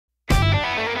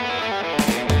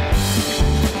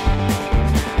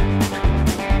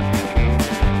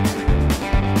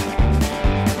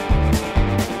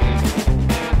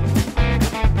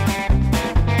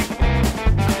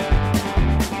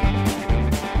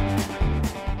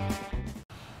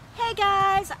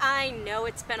I know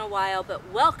it's been a while,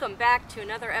 but welcome back to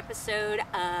another episode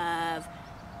of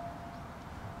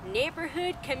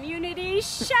Neighborhood Community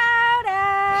Shoutouts.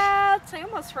 I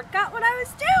almost forgot what I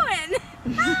was doing.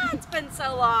 It's been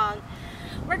so long.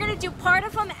 We're going to do part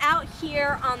of them out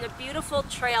here on the beautiful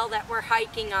trail that we're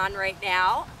hiking on right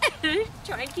now.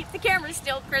 Try and keep the camera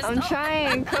still, Crystal. I'm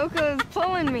trying. Coco's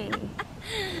pulling me.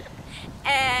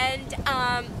 And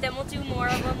then we'll do more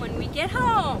of them when we get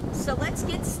home. So let's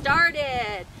get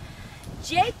started.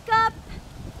 Jacob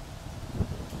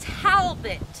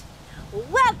Talbot,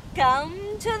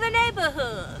 welcome to the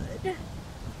neighborhood.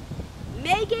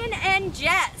 Megan and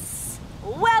Jess,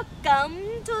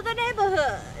 welcome to the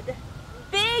neighborhood.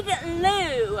 Big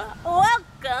Lou,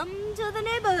 welcome to the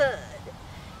neighborhood.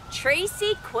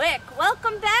 Tracy Quick,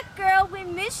 welcome back, girl. We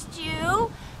missed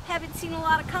you. Haven't seen a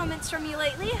lot of comments from you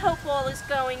lately. Hope all is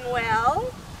going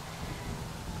well.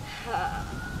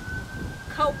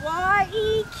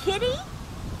 Kawaii Kitty,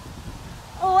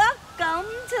 welcome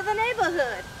to the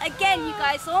neighborhood. Again, you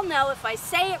guys all know if I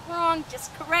say it wrong,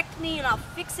 just correct me and I'll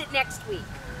fix it next week.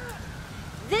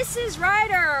 This is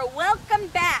Ryder. Welcome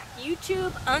back.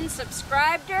 YouTube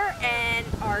unsubscribed her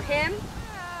or him.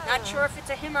 Not sure if it's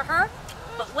a him or her,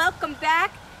 but welcome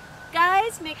back.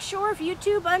 Guys, make sure if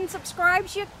YouTube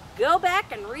unsubscribes you, go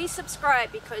back and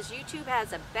resubscribe because YouTube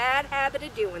has a bad habit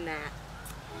of doing that.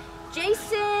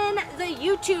 Jason the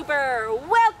YouTuber,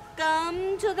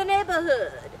 welcome to the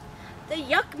neighborhood. The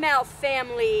Yuckmouth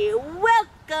family,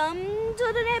 welcome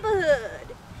to the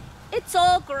neighborhood. It's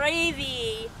All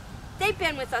Gravy. They've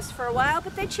been with us for a while,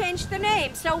 but they changed their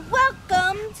name. So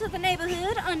welcome to the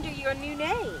neighborhood under your new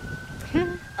name.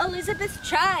 Elizabeth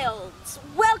Childs,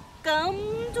 welcome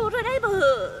to the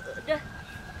neighborhood.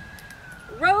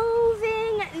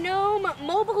 Roving Gnome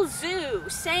Mobile Zoo,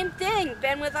 same thing,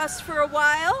 been with us for a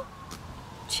while,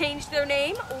 changed their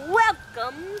name,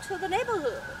 welcome to the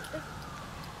neighborhood.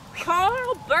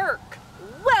 Carl Burke,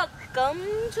 welcome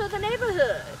to the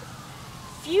neighborhood.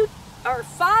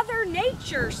 Father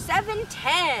Nature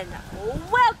 710,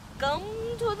 welcome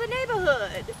to the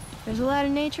neighborhood. There's a lot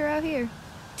of nature out here.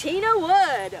 Tina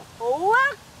Wood,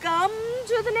 welcome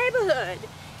to the neighborhood.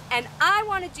 And I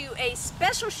want to do a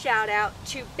special shout out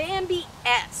to Bambi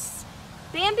S.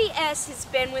 Bambi S has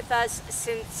been with us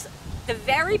since the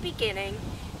very beginning.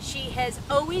 She has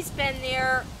always been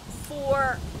there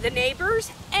for the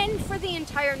neighbors and for the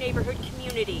entire neighborhood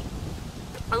community.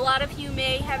 A lot of you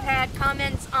may have had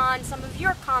comments on some of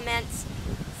your comments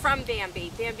from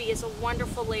Bambi. Bambi is a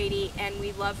wonderful lady and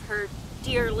we love her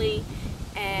dearly.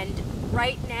 And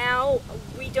right now,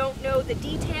 we don't know the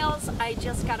details. I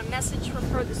just got a message from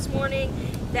her this morning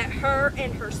that her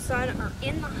and her son are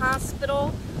in the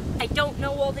hospital. I don't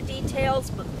know all the details,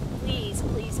 but please,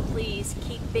 please, please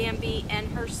keep Bambi and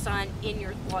her son in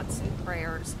your thoughts and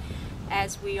prayers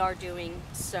as we are doing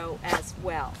so as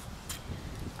well.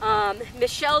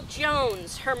 Michelle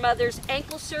Jones, her mother's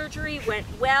ankle surgery went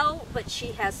well, but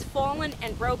she has fallen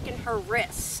and broken her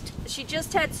wrist. She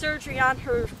just had surgery on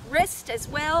her wrist as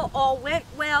well, all went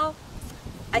well.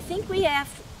 I think we have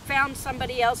found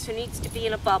somebody else who needs to be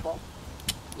in a bubble.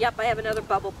 Yep, I have another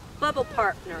bubble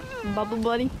partner. Bubble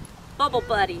buddy? Bubble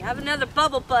buddy, I have another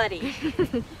bubble buddy.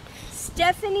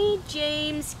 Stephanie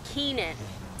James Keenan.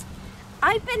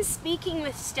 I've been speaking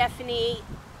with Stephanie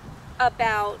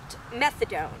about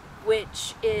methadone,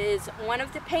 which is one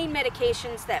of the pain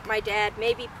medications that my dad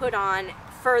may be put on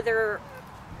further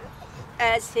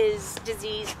as his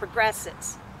disease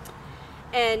progresses.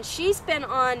 And she's been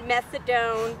on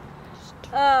methadone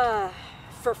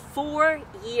for 4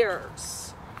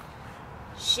 years.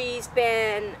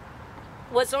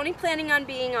 Was only planning on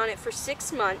being on it for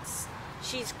 6 months.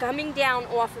 She's coming down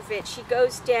off of it. She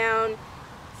goes down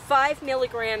 5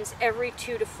 milligrams every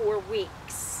 2 to 4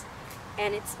 weeks.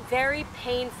 And it's very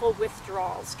painful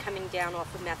withdrawals coming down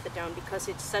off of methadone because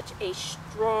it's such a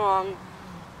strong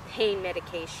pain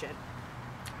medication.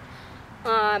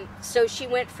 So she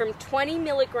went from 20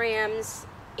 milligrams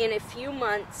in a few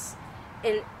months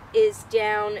and is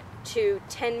down to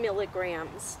 10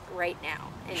 milligrams right now.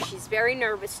 And she's very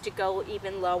nervous to go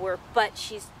even lower, but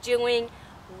she's doing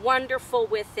wonderful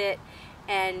with it.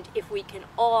 And if we can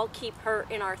all keep her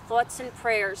in our thoughts and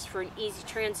prayers for an easy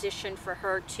transition for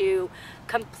her to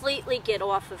completely get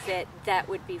off of it, that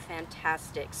would be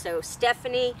fantastic. So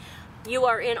Stephanie, you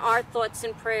are in our thoughts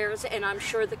and prayers, and I'm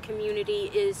sure the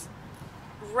community is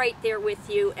right there with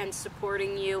you and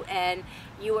supporting you, and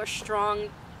you are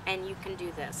strong and you can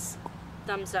do this.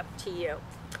 Thumbs up to you.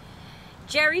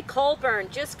 Jerry Colburn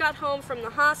just got home from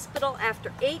the hospital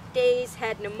after 8 days,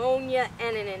 had pneumonia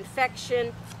and an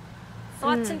infection.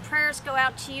 Thoughts and prayers go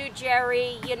out to you,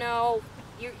 Jerry. You know,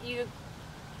 You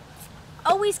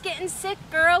always getting sick,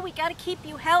 girl. We got to keep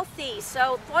you healthy.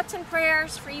 So thoughts and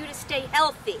prayers for you to stay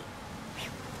healthy.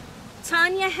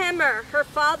 Tanya Hemmer, her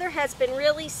father has been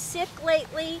really sick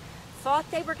lately.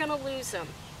 Thought they were going to lose him.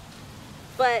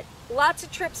 But lots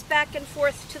of trips back and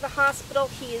forth to the hospital.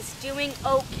 He is doing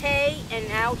okay, and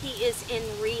now he is in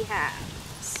rehab.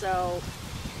 So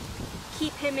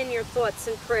keep him in your thoughts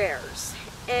and prayers.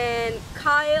 And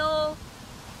Kyle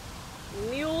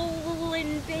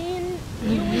Muhlenbein,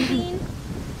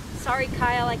 sorry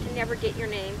Kyle, I can never get your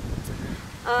name.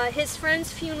 His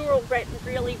friend's funeral went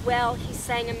really well. He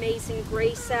sang Amazing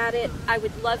Grace at it. I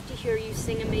would love to hear you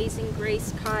sing Amazing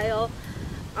Grace, Kyle.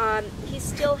 He's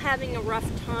still having a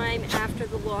rough time after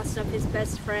the loss of his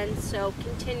best friend, so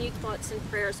continued thoughts and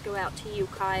prayers go out to you,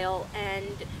 Kyle,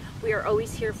 and we are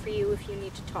always here for you if you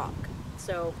need to talk.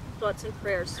 So thoughts and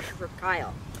prayers for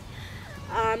Kyle.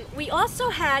 We also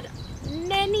had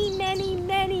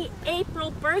many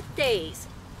April birthdays.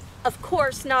 Of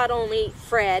course, not only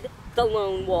Fred, the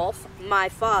lone wolf, my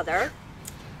father,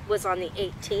 was on the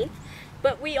 18th,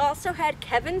 but we also had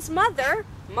Kevin's mother,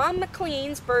 Mom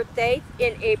McLean's birthday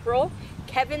in April.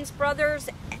 Kevin's brother's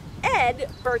Ed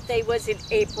birthday was in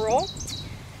April.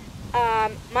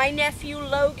 My nephew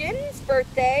Logan's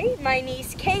birthday, my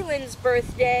niece Kaylin's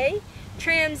birthday,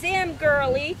 Trans Am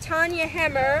Girly, Tanya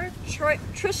Hemmer,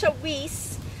 Trisha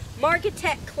Weiss, Margaret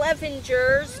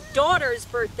Clevenger's daughter's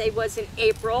birthday was in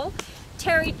April.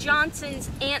 Terry Johnson's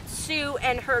Aunt Sue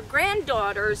and her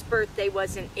granddaughter's birthday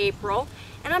was in April.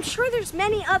 And I'm sure there's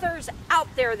many others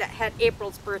out there that had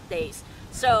April's birthdays.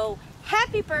 So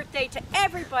happy birthday to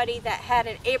everybody that had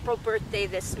an April birthday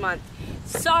this month.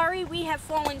 Sorry we have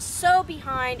fallen so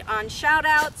behind on shout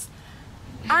outs.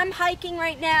 I'm hiking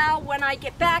right now. When I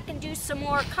get back and do some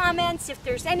more comments, if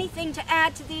there's anything to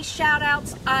add to these shout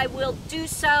outs, I will do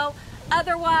so.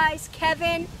 Otherwise,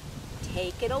 Kevin,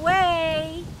 take it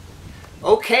away.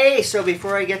 Okay, so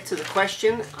before I get to the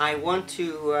question, I want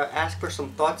to ask for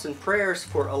some thoughts and prayers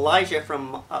for Elijah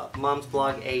from Mom's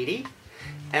Blog 80.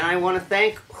 And I want to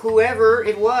thank whoever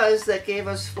it was that gave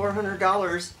us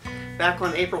 $400 back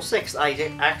on April 6th. I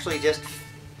actually just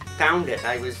found it.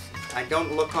 I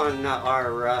don't look on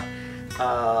our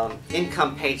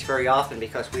income page very often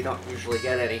because we don't usually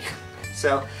get any.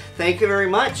 So thank you very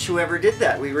much, whoever did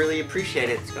that. We really appreciate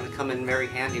it. It's going to come in very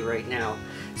handy right now.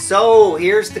 So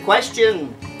here's the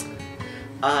question.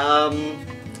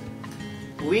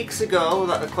 Weeks ago,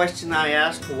 the question I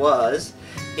asked was,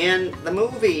 in the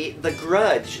movie The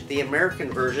Grudge, the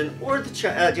American version, or the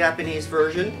Japanese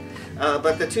version,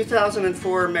 but the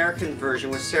 2004 American version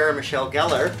with Sarah Michelle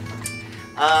Gellar,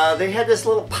 they had this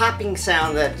little popping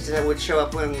sound that would show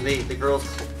up when the girl's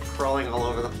crawling all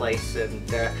over the place,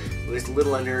 and it was a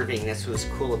little unnerving. This was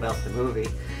cool about the movie.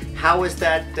 How was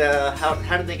that,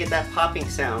 how did they get that popping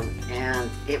sound?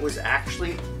 And it was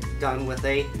actually done with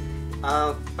a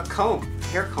comb, a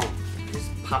hair comb. Just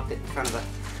popped it in front of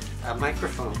a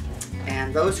microphone.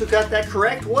 And those who got that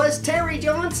correct was Terry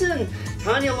Johnson,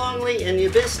 Tanya Longley, and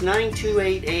Abyss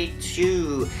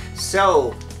 92882.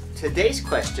 So today's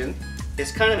question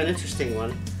is kind of an interesting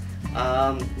one.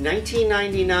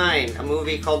 1999, a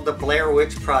movie called The Blair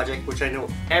Witch Project, which I know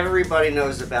everybody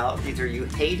knows about. Either you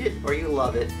hate it or you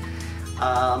love it.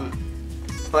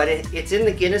 But it's in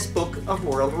the Guinness Book of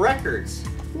World Records.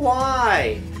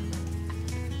 Why?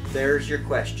 There's your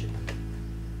question.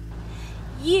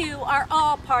 You are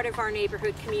all part of our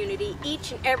neighborhood community,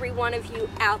 each and every one of you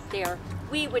out there.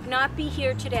 We would not be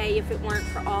here today if it weren't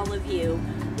for all of you.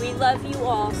 We love you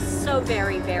all so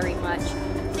very much.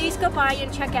 Please go by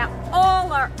and check out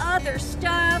all our other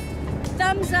stuff.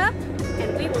 Thumbs up,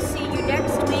 and we will see you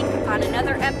next week on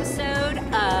another episode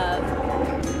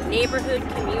of Neighborhood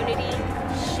Community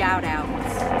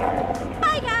Shoutouts.